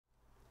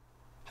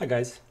Hi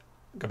guys,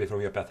 Gabi from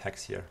UiPath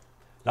Hacks here.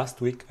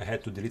 Last week I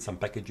had to delete some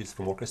packages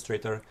from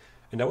Orchestrator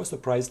and I was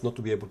surprised not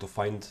to be able to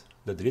find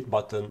the delete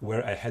button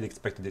where I had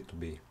expected it to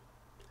be.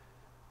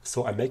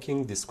 So I'm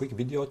making this quick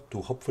video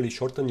to hopefully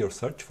shorten your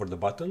search for the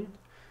button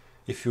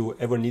if you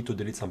ever need to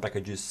delete some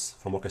packages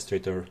from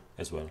Orchestrator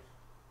as well.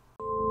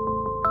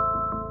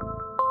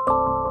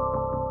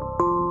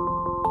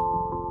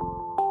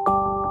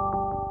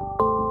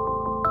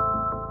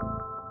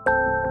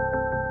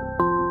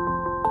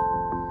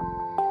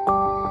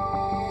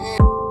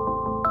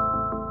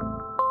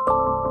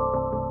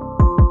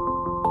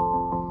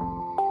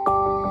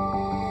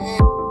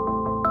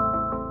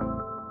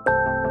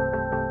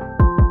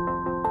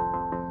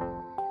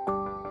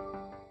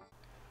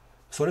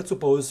 So let's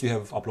suppose you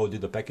have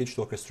uploaded a package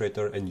to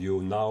Orchestrator and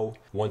you now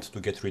want to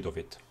get rid of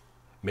it.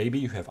 Maybe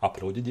you have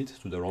uploaded it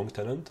to the wrong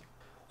tenant,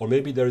 or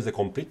maybe there is a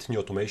complete new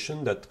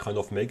automation that kind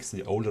of makes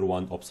the older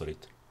one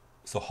obsolete.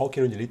 So how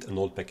can we delete an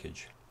old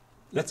package?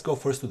 Let's go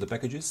first to the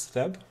Packages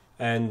tab.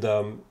 And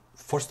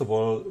first of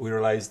all, we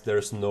realize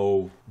there's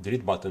no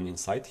delete button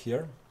inside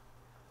here.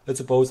 Let's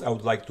suppose I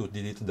would like to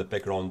delete the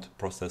background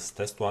process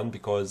test one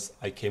because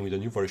I came with a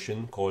new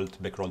version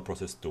called background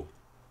process 2.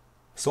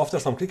 So after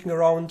some clicking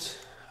around,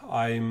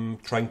 I'm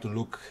trying to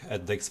look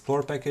at the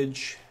Explore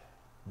package.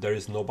 There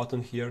is no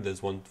button here,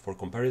 there's one for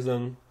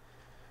comparison.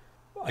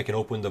 I can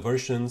open the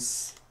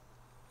versions.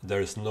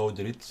 There is no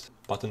delete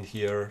button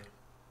here.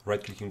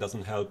 Right clicking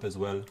doesn't help as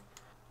well.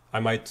 I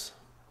might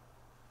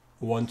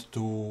want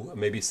to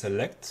maybe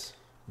select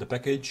the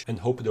package and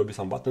hope there'll be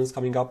some buttons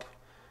coming up.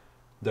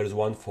 There's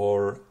one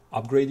for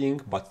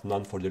upgrading, but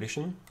none for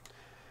deletion.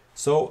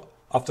 So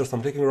after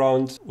some clicking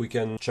around, we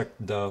can check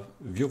the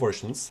View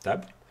Versions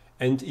tab.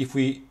 And if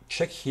we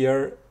check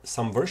here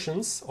some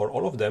versions or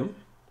all of them,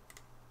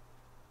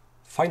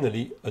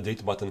 finally a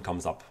delete button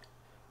comes up.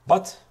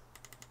 But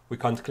we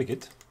can't click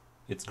it,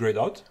 it's grayed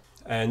out.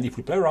 And if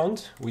we play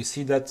around, we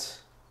see that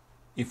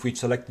if we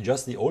select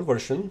just the old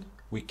version,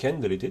 we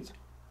can delete it.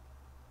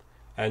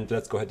 And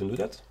let's go ahead and do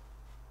that.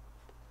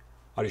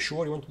 Are you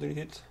sure you want to delete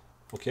it?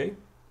 Okay.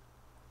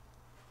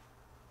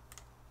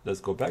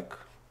 Let's go back.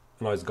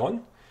 Now it's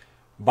gone.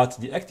 But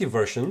the active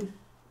version,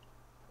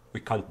 we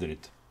can't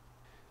delete.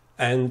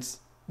 And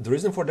the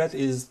reason for that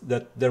is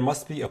that there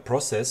must be a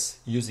process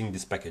using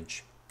this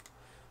package.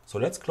 So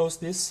let's close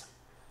this.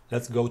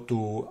 Let's go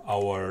to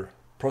our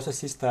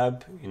Processes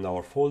tab in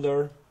our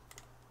folder.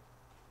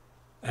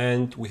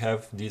 And we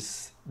have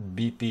this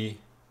BP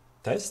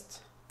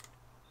test.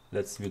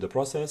 Let's view the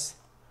process.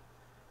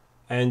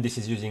 And this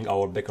is using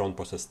our background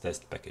process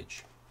test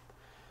package.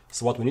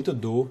 So what we need to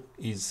do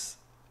is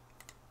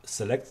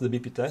select the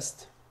BP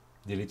test,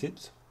 delete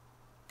it.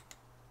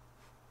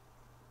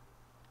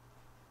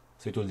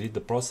 So it will delete the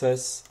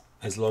process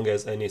as long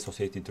as any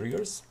associated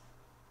triggers.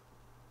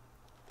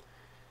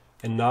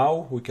 And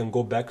now we can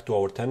go back to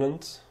our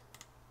tenant,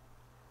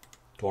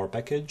 to our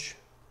package,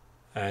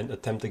 and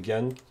attempt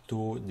again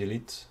to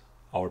delete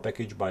our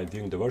package by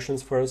viewing the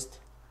versions first,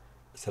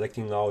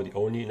 selecting now the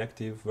only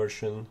inactive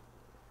version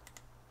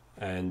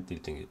and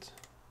deleting it.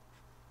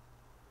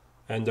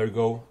 And there you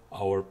go,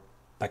 our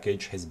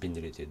package has been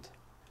deleted.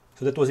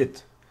 So that was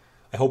it.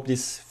 I hope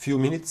these few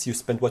minutes you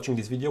spent watching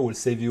this video will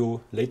save you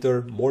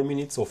later more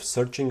minutes of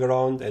searching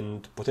around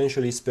and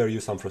potentially spare you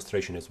some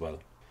frustration as well.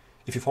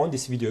 If you found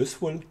this video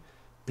useful,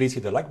 please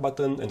hit the like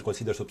button and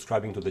consider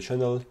subscribing to the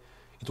channel.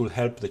 It will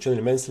help the channel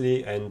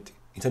immensely and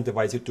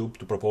incentivize YouTube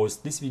to propose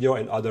this video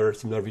and other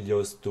similar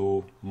videos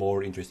to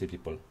more interested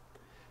people.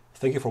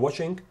 Thank you for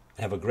watching and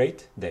have a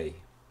great day.